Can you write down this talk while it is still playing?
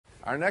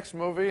Our next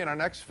movie and our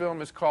next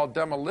film is called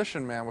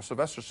Demolition Man with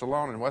Sylvester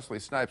Stallone and Wesley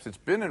Snipes. It's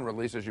been in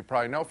release, as you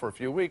probably know, for a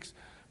few weeks,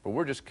 but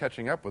we're just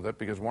catching up with it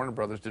because Warner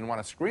Brothers didn't want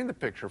to screen the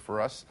picture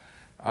for us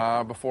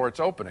before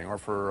its opening, or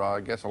for, I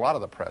guess, a lot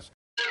of the press.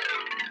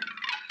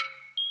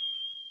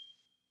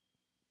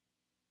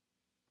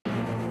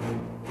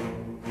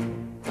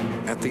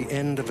 At the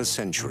end of a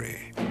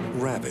century,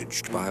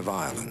 ravaged by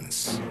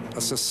violence,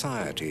 a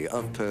society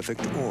of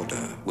perfect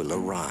order will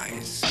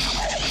arise.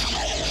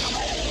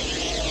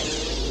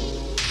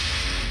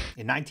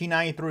 In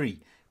 1993,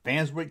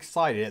 fans were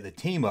excited at the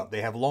team-up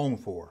they have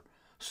longed for,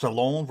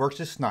 Stallone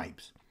versus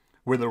Snipes,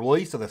 with the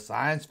release of the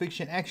science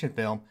fiction action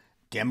film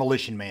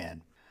Demolition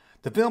Man.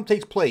 The film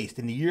takes place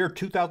in the year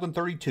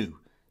 2032.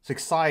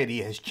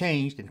 Society has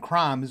changed and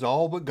crime is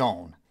all but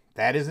gone.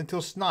 That is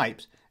until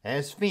Snipes,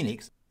 as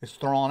Phoenix, is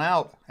thrown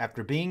out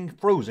after being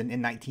frozen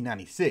in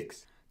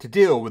 1996. To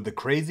deal with the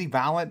crazy,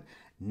 violent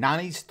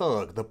 90s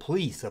thug, the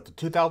police of the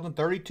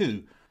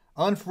 2032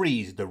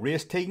 unfreeze the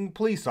risk-taking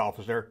police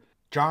officer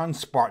John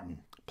Spartan,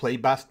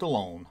 played by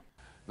Stallone.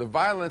 The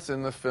violence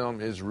in the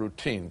film is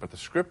routine, but the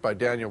script by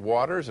Daniel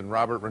Waters and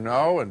Robert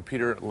Renaud and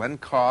Peter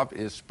Lenkov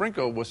is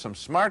sprinkled with some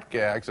smart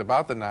gags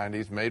about the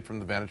 90s made from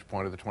the vantage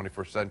point of the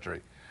 21st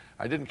century.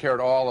 I didn't care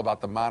at all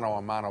about the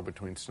mano-a-mano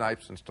between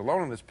Snipes and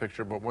Stallone in this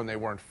picture, but when they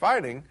weren't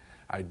fighting,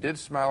 I did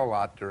smile a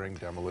lot during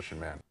Demolition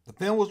Man. The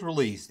film was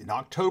released in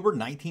October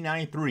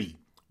 1993.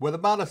 With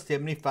about a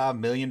 $75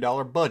 million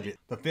budget,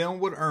 the film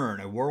would earn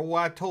a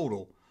worldwide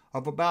total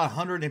of about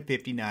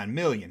 $159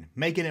 million,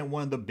 making it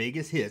one of the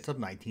biggest hits of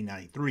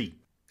 1993.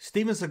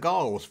 Steven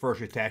Seagal was first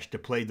attached to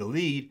play the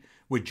lead,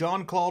 with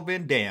Jean-Claude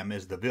Van Damme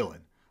as the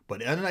villain.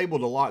 But unable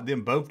to lock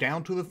them both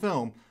down to the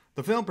film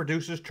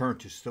producers turned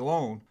to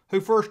Stallone, who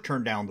first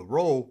turned down the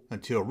role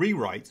until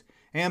rewrites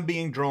and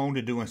being drawn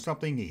to doing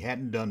something he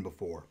hadn't done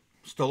before.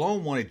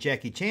 Stallone wanted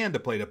Jackie Chan to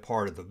play the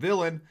part of the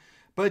villain,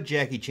 but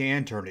Jackie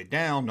Chan turned it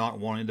down, not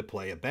wanting to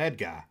play a bad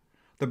guy.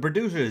 The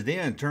producers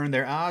then turned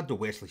their eye to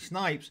Wesley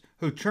Snipes,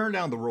 who turned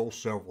down the role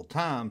several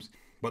times,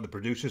 but the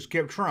producers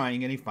kept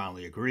trying and he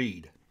finally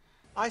agreed.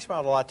 I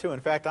smiled a lot too. In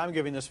fact, I'm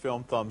giving this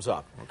film thumbs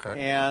up.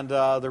 Okay. And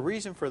the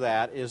reason for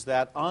that is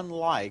that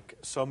unlike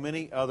so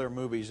many other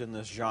movies in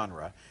this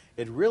genre,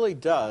 it really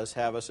does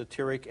have a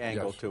satiric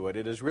angle to it.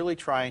 It is really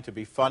trying to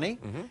be funny,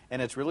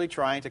 and it's really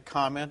trying to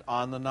comment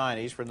on the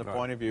 90s from the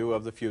point of view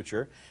of the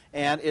future.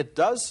 And it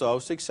does so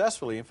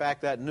successfully. In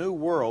fact, that new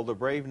world, the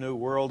brave new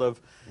world of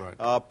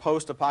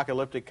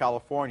post-apocalyptic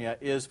California,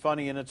 is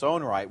funny in its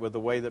own right, with the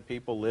way that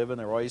people live, and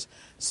they're always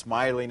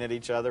smiling at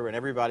each other, and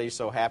everybody's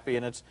so happy.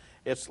 And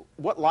it's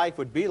what life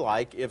would be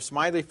like if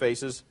smiley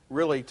faces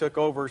really took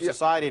over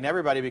society and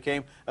everybody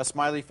became a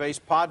smiley face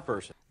pod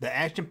person. The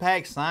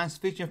action-packed science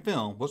fiction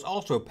film was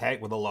also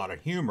packed with a lot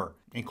of humor,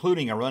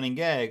 including a running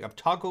gag of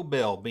Taco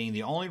Bell being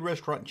the only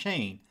restaurant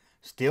chain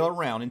still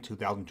around in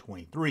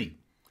 2023.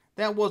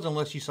 That was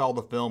unless you saw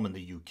the film in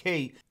the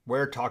UK,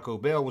 where Taco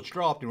Bell was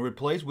dropped and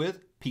replaced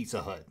with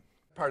Pizza Hut.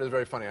 Part is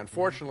very funny.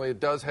 Unfortunately, it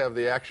does have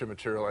the action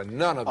material, and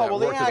none of that well,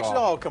 the worked action, at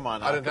all. oh, come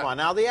on now, come on.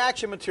 Now, the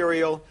action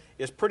material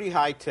is pretty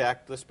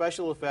high-tech. The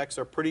special effects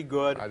are pretty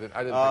good. I didn't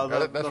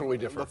think that's where we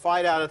differ. The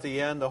fight out at the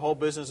end, the whole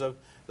business of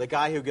the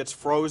guy who gets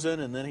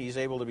frozen and then he's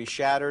able to be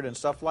shattered and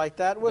stuff like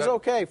that was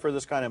okay for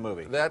this kind of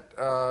movie. That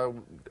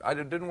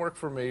didn't work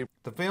for me.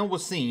 The film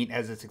was seen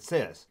as a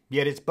success,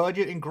 yet its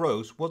budget and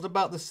gross was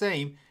about the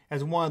same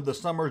as one of the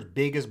summer's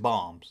biggest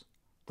bombs,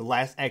 The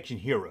Last Action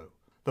Hero.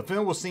 The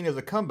film was seen as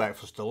a comeback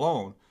for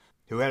Stallone,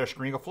 who had a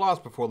string of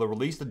flops before the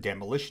release of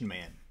Demolition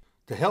Man.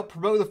 To help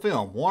promote the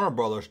film, Warner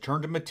Brothers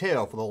turned to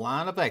Mattel for the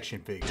line of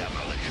action figures.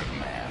 Demolition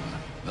Man,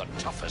 the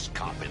toughest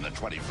cop in the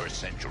 21st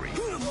century.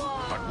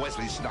 But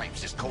Wesley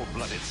Snipes is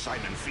cold-blooded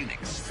Simon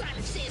Phoenix.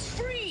 Simon says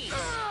freeze!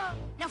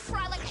 Now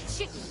fry like a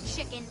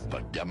chicken.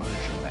 But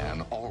Demolition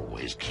Man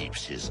always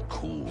keeps his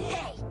cool.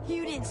 Hey,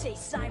 you didn't say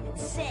Simon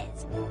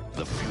says.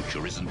 The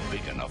future isn't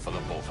big enough for the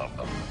both of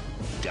them.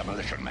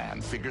 Demolition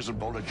Man, figures and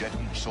Bowler Jet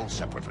each sold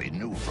separately,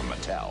 new from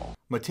Mattel.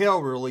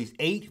 Mattel released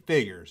 8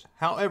 figures.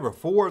 However,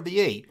 4 of the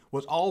 8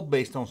 was all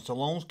based on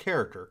Stallone's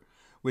character,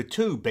 with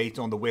 2 based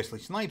on the Wesley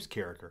Snipes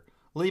character,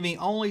 leaving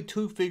only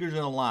 2 figures in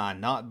a line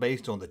not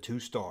based on the 2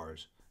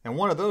 stars. And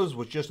one of those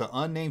was just an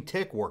unnamed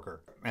tech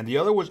worker, and the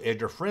other was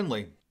Edgar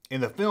Friendly, in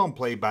the film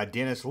played by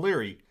Dennis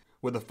Leary,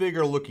 with a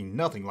figure looking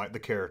nothing like the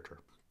character.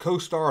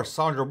 Co-star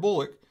Sandra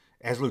Bullock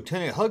as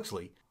Lieutenant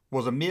Huxley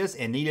was a missed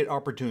and needed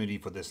opportunity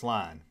for this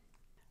line.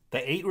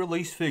 The 8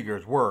 released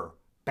figures were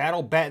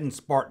Battle Baton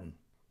Spartan,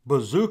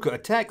 Bazooka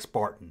Attack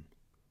Spartan,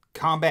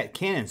 Combat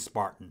Cannon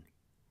Spartan,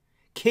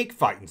 Kick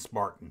Fighting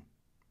Spartan,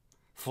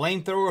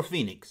 Flamethrower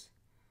Phoenix,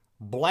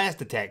 Blast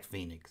Attack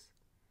Phoenix,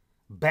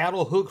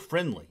 Battle Hook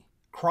Friendly,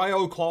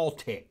 Cryo Claw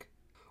Tech.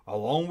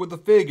 Along with the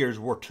figures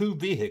were 2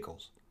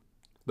 vehicles,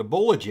 the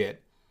Bowler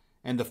Jet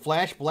and the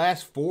Flash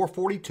Blast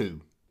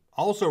 442.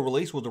 Also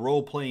released was a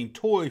role-playing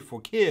toy for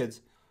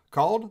kids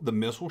called the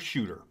Missile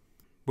Shooter.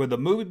 With the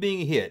movie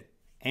being a hit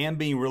and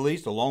being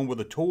released along with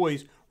the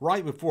toys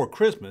right before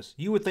Christmas,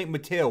 you would think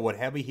Mattel would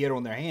have a hit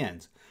on their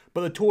hands,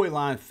 but the toy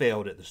line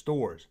failed at the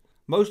stores.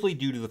 mostly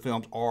due to the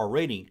film's R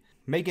rating,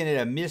 making it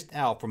a missed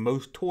out for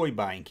most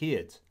toy-buying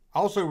kids.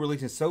 Also,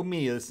 releasing so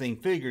many of the same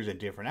figures in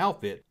different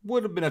outfits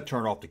would have been a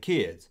turn-off to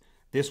kids.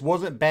 This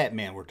wasn't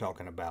Batman we're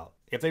talking about.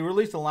 If they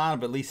released a line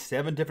of at least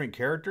 7 different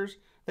characters,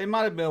 they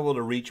might have been able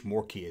to reach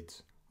more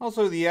kids.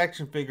 Also, the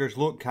action figures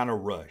look kind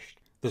of rushed.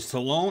 The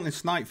Stallone and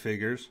Snipe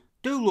figures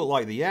do look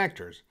like the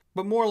actors,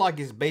 but more like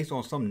it's based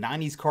on some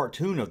 90s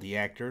cartoon of the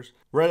actors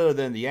rather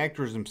than the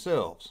actors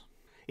themselves.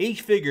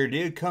 Each figure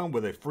did come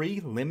with a free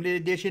limited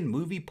edition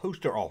movie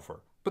poster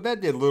offer, but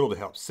that did little to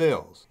help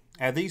sales,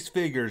 as these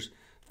figures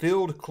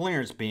filled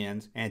clearance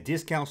bins and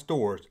discount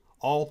stores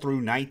all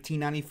through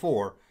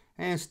 1994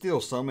 and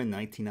still some in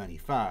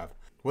 1995.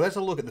 Well, that's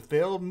a look at the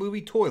failed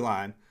movie toy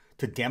line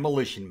to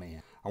Demolition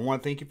Man. I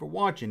want to thank you for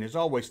watching. As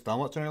always,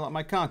 thumb up, turn like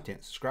my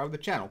content, subscribe to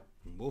the channel,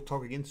 and we'll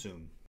talk again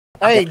soon.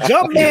 Hey,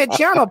 Junkman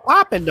channel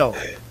popping though.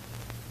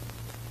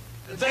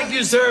 Thank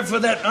you, sir, for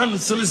that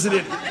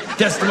unsolicited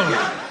testimony.